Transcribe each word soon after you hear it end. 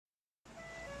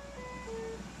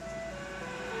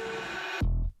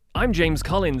I'm James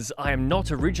Collins. I am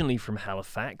not originally from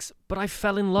Halifax, but I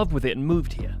fell in love with it and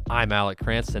moved here. I'm Alec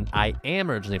Cranston. I am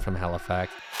originally from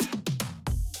Halifax.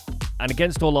 And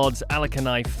against all odds, Alec and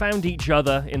I found each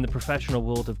other in the professional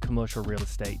world of commercial real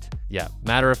estate. Yeah,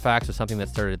 Matter of Facts was something that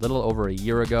started a little over a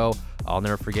year ago. I'll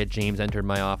never forget James entered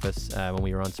my office when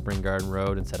we were on Spring Garden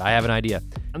Road and said, I have an idea.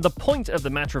 And the point of the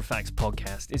Matter of Facts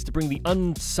podcast is to bring the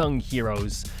unsung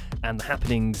heroes and the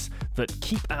happenings that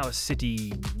keep our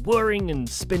city whirring and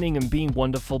spinning and being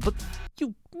wonderful, but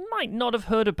you might not have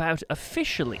heard about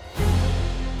officially.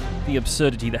 The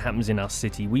absurdity that happens in our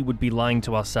city. We would be lying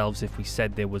to ourselves if we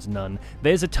said there was none.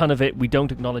 There's a ton of it. We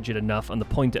don't acknowledge it enough, and the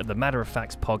point of the Matter of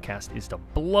Facts podcast is to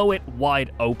blow it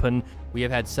wide open. We have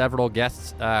had several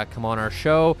guests come on our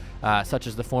show, such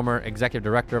as the former executive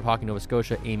director of Hockey Nova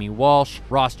Scotia, Amy Walsh,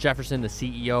 Ross Jefferson, the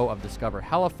CEO of Discover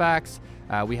Halifax.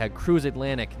 We had Cruise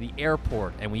Atlantic, the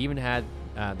airport, and we even had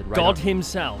the God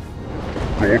himself.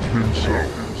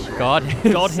 God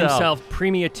himself,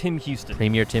 Premier Tim Houston.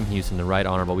 Premier Tim Houston, the Right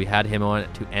Honorable. We had him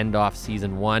on to end off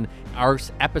season 1. Our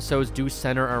episodes do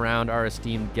center around our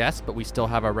esteemed guests, but we still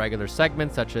have our regular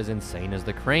segments, such as Insane as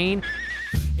the Crane.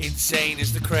 Insane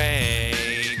as the Crane.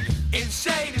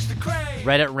 Insane as the Crane.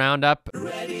 Reddit Roundup.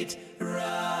 Reddit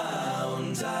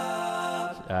Roundup.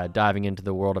 Diving into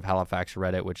the world of Halifax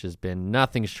Reddit, which has been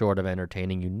nothing short of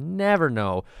entertaining. You never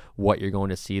know what you're going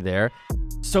to see there.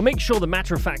 So make sure the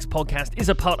Matter of Facts podcast is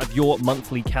a part of your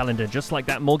monthly calendar. Just like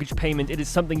that mortgage payment, it is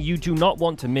something you do not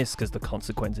want to miss because the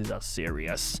consequences are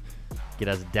serious. Get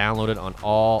us downloaded on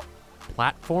all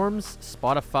platforms: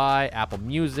 Spotify, Apple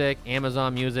Music,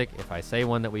 Amazon Music. If I say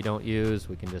one that we don't use,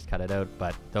 we can just cut it out,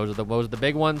 but those are the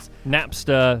big ones.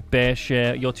 Napster,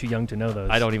 BearShare, you're too young to know those.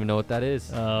 I don't even know what that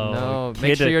is. Oh, no.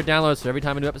 Make sure you're downloaded so every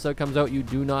time a new episode comes out, you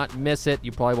do not miss it.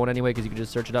 You probably won't anyway because you can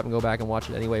just search it up and go back and watch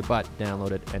it anyway, but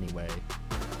download it anyway.